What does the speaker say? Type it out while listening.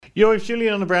You're with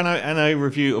Julian on the Brown and a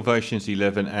review of Ocean's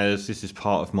 11, as this is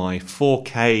part of my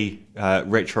 4K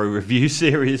retro review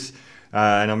series,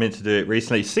 and I meant to do it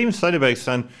recently. Steven Soderbergh's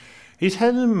son, he's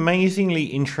had an amazingly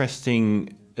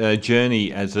interesting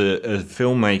journey as a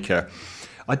filmmaker.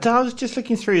 I was just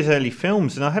looking through his early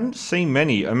films, and I haven't seen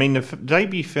many. I mean, the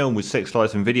debut film was Sex,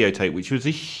 Lies and Videotape, which was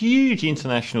a huge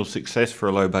international success for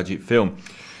a low-budget film.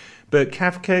 But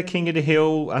Kafka, King of the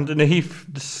Hill, Underneath,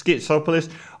 the Schizopolis,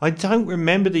 I don't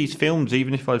remember these films,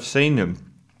 even if I've seen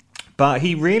them. But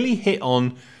he really hit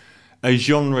on a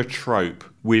genre trope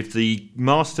with the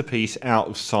masterpiece Out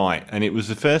of Sight. And it was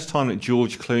the first time that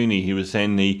George Clooney, who was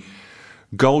then the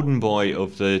golden boy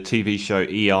of the TV show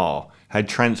ER, had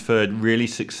transferred really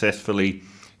successfully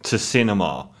to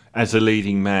cinema as a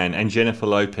leading man, and Jennifer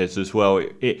Lopez as well.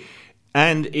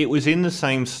 And it was in the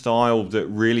same style that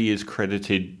really is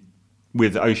credited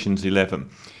with Ocean's 11,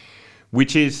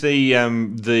 which is the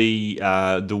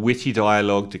witty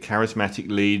dialogue, the charismatic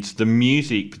leads, the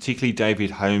music, particularly David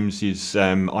Holmes'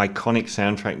 iconic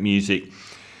soundtrack music.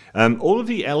 All of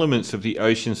the elements of the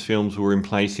Ocean's films were in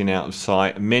place in Out of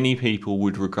Sight. Many people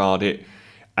would regard it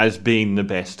as being the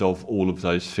best of all of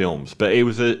those films, but it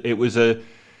was a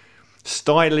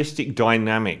stylistic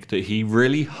dynamic that he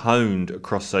really honed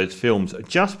across those films.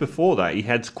 Just before that, he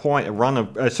had quite a run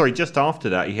of... just after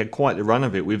that, he had quite the run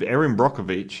of it with Erin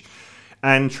Brockovich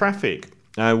and Traffic,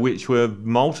 which were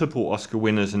multiple Oscar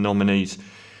winners and nominees.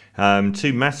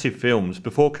 Two massive films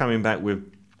before coming back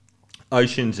with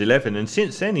Ocean's 11. And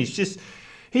since then, he's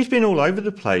been all over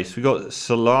the place. We got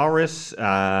Solaris,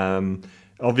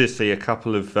 obviously a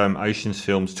couple of Ocean's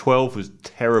films. 12 was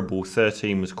terrible,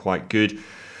 13 was quite good.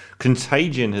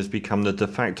 Contagion has become the de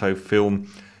facto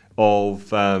film of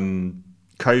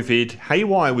COVID.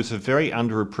 Haywire was a very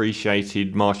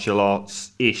underappreciated martial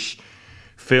arts-ish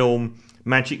film.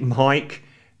 Magic Mike,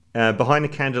 Behind the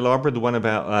Candelabra, the one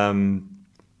about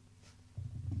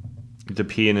the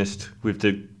pianist with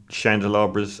the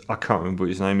candelabras. I can't remember what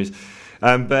his name is.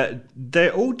 But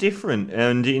they're all different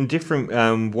and in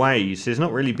different ways. There's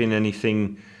not really been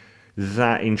anything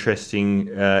that interesting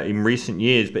in recent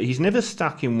years, but he's never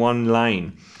stuck in one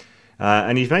lane,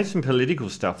 and he's made some political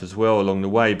stuff as well along the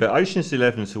way. But Ocean's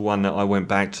 11 is the one that I went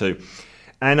back to,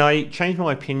 and I changed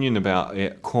my opinion about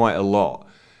it quite a lot.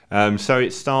 So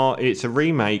it's a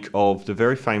remake of the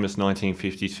very famous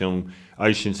 1950s film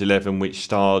Ocean's 11, which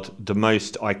starred the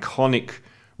most iconic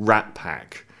Rat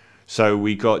Pack. So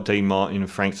we got Dean Martin and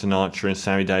Frank Sinatra and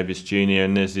Sammy Davis Jr.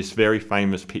 And there's this very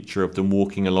famous picture of them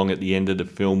walking along at the end of the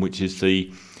film, which is the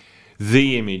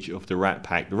image of the Rat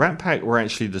Pack. The Rat Pack were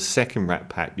actually the second Rat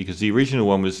Pack, because the original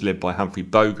one was led by Humphrey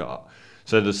Bogart.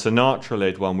 So the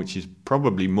Sinatra-led one, which is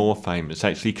probably more famous,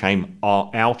 actually came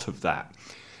out of that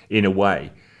in a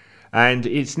way. And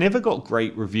it's never got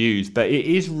great reviews, but it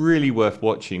is really worth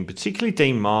watching, particularly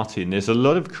Dean Martin. There's a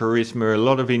lot of charisma, a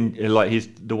lot of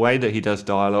the way that he does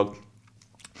dialogue.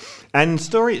 And the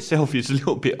story itself is a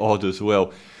little bit odd as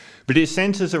well, but it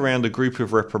centres around a group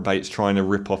of reprobates trying to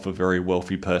rip off a very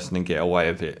wealthy person and get away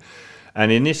with it.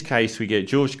 And in this case, we get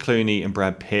George Clooney and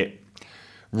Brad Pitt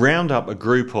round up a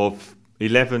group of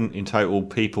 11 in total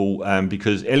people,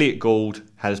 because Elliot Gould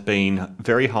has been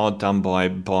very hard done by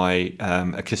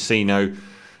a casino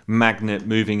magnate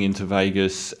moving into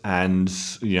Vegas and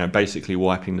basically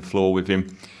wiping the floor with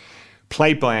him.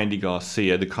 Played by Andy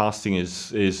Garcia. The casting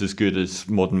is as good as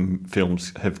modern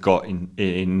films have got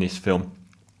in this film.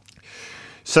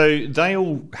 So they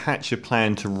all hatch a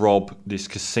plan to rob this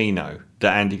casino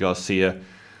that Andy Garcia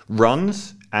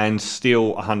runs and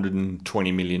steal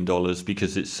 $120 million,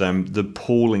 because it's the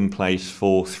pooling place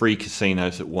for 3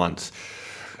 casinos at once.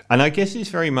 And I guess it's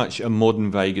very much a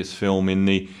modern Vegas film in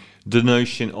the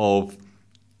notion of...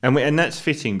 And that's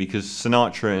fitting, because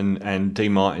Sinatra and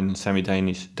Dean Martin and Sammy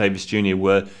Davis Jr.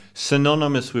 were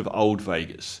synonymous with old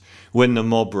Vegas when the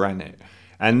mob ran it.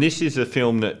 And this is a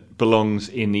film that belongs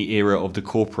in the era of the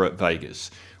corporate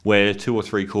Vegas, where 2 or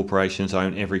 3 corporations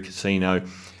own every casino.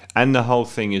 And the whole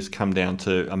thing has come down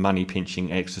to a money-pinching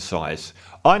exercise.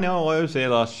 I know, I was there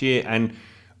last year, and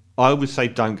I would say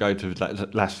don't go to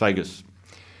Las Vegas,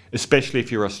 especially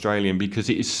if you're Australian, because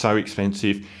it is so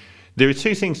expensive. There are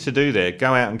 2 things to do there: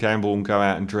 go out and gamble and go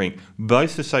out and drink.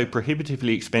 Both are so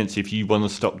prohibitively expensive you want to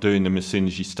stop doing them as soon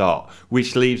as you start,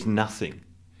 which leaves nothing.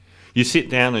 You sit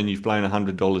down and you've blown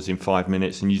 $100 in 5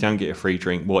 minutes and you don't get a free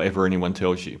drink, whatever anyone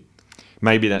tells you.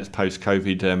 Maybe that's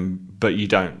post-COVID, but you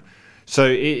don't. So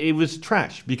it was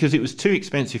trash, because it was too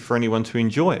expensive for anyone to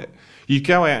enjoy it. You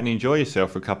go out and enjoy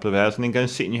yourself for a couple of hours and then go and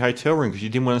sit in your hotel room because you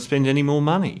didn't want to spend any more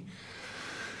money.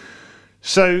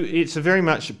 So it's a very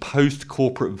much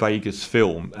post-corporate Vegas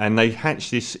film, and they hatched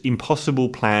this impossible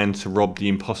plan to rob the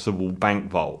impossible bank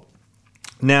vault.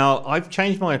 Now, I've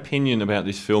changed my opinion about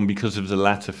this film because of the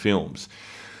latter films.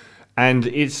 And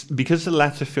it's because the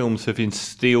latter films have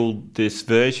instilled this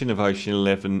version of Ocean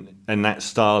 11 and that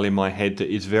style in my head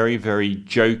that is very, very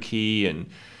jokey and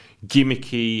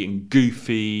gimmicky and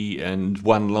goofy and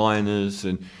one-liners.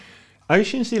 And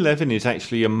Ocean's 11 is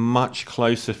actually a much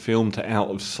closer film to Out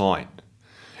of Sight.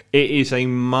 It is a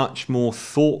much more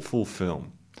thoughtful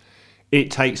film.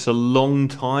 It takes a long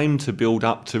time to build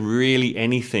up to really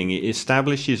anything. It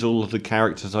establishes all of the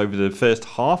characters over the first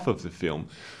half of the film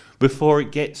before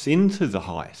it gets into the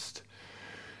heist.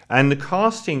 And the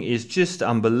casting is just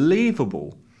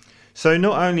unbelievable. So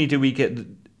not only do we get,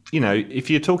 if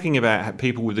you're talking about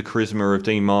people with the charisma of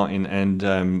Dean Martin and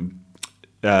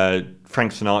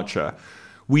Frank Sinatra,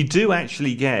 we do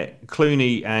actually get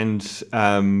Clooney and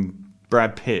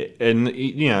Brad Pitt. And,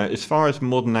 as far as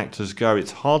modern actors go,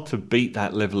 it's hard to beat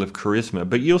that level of charisma.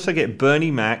 But you also get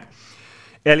Bernie Mac,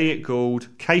 Elliot Gould,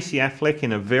 Casey Affleck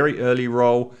in a very early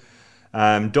role,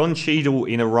 Don Cheadle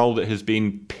in a role that has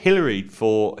been pilloried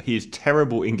for his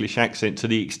terrible English accent to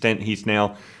the extent he's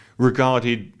now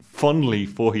regarded fondly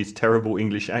for his terrible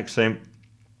English accent.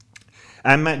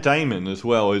 And Matt Damon as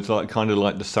well is kind of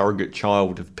like the surrogate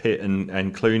child of Pitt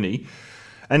and Clooney.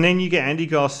 And then you get Andy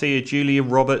Garcia, Julia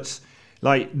Roberts.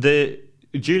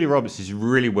 Julia Roberts is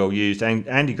really well used, and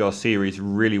Andy Garcia is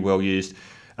really well used.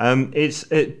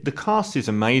 The cast is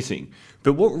amazing.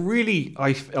 But what really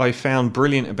I found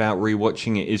brilliant about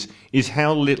rewatching it is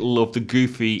how little of the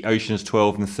goofy Oceans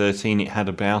 12 and 13 it had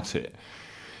about it.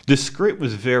 The script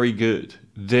was very good.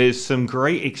 There's some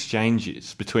great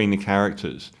exchanges between the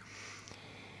characters.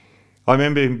 I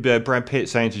remember Brad Pitt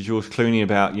saying to George Clooney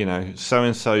about,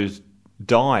 so-and-so's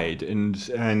died,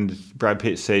 and Brad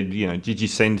Pitt said, did you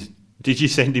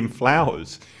send him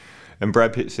flowers? And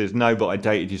Brad Pitt says, no, but I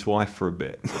dated his wife for a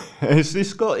bit.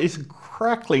 It's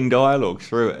crackling dialogue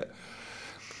through it.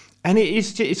 And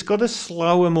it's got a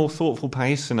slower, more thoughtful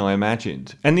pace than I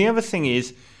imagined. And the other thing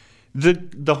is, the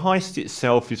heist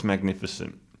itself is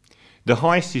magnificent. The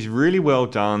heist is really well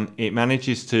done. It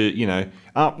manages to,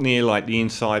 up near like The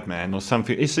Inside Man or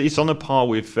something. It's on a par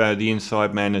with The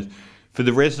Inside Man for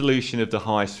the resolution of the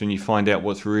heist when you find out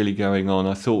what's really going on.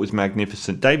 I thought it was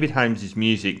magnificent. David Holmes'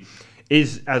 music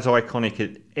is as iconic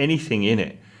as anything in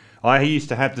it. I used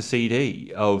to have the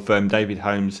CD of David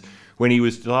Holmes when he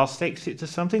was the last exit to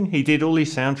something. He did all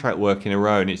his soundtrack work in a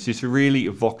row, and it's this really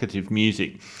evocative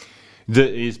music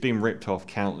that has been ripped off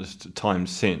countless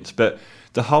times since. But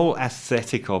the whole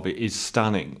aesthetic of it is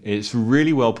stunning. It's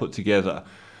really well put together.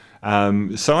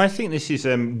 So I think this is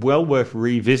well worth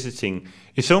revisiting.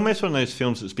 It's almost one of those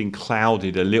films that's been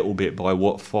clouded a little bit by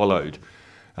what followed.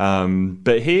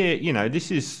 But here,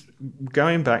 this is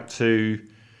going back to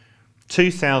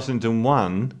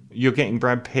 2001. You're getting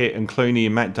Brad Pitt and Clooney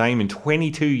and Matt Damon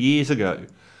 22 years ago.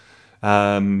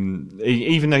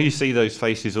 Even though you see those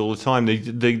faces all the time,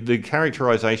 the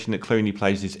characterization that Clooney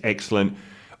plays is excellent,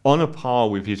 on a par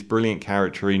with his brilliant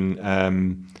character in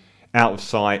Out of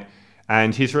Sight,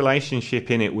 and his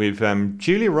relationship in it with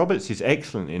Julia Roberts is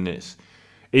excellent in this.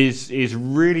 Is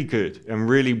really good and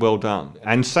really well done.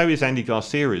 And so is Andy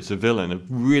Garcia as a villain, a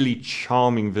really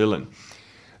charming villain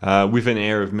with an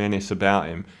air of menace about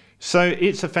him. So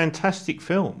it's a fantastic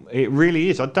film. It really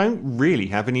is. I don't really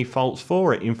have any faults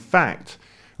for it. In fact,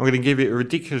 I'm going to give it a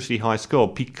ridiculously high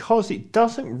score because it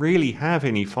doesn't really have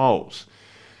any faults.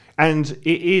 And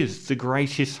it is the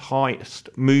greatest heist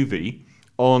movie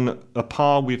on a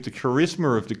par with the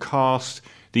charisma of the cast,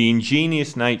 the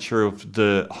ingenious nature of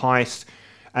the heist,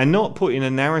 and not putting a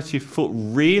narrative foot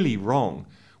really wrong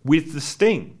with the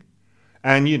sting.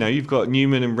 And, you've got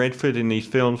Newman and Redford in these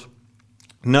films.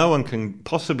 No one can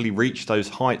possibly reach those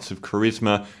heights of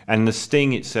charisma, and the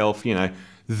sting itself,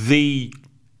 the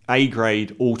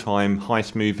A-grade all-time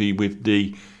heist movie with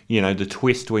the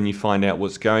twist when you find out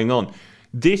what's going on.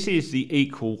 This is the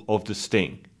equal of the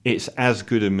sting. It's as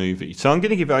good a movie. So I'm going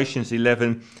to give Ocean's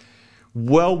 11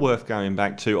 well worth going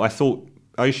back to. I thought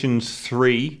Ocean's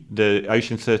 3, the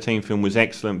Ocean's 13 film, was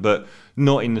excellent, but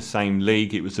not in the same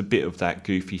league. It was a bit of that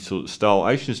goofy sort of style.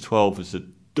 Ocean's 12 was a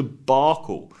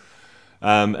debacle.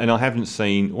 And I haven't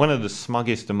seen one of the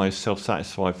smuggest and most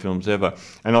self-satisfied films ever.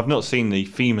 And I've not seen the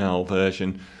female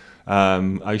version,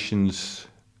 Ocean's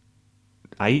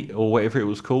 8 or whatever it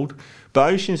was called.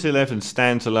 But Ocean's 11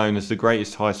 stands alone as the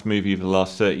greatest heist movie of the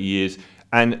last 30 years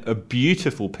and a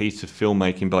beautiful piece of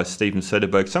filmmaking by Steven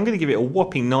Soderbergh. So I'm going to give it a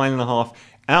whopping 9.5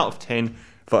 out of 10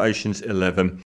 for Ocean's 11.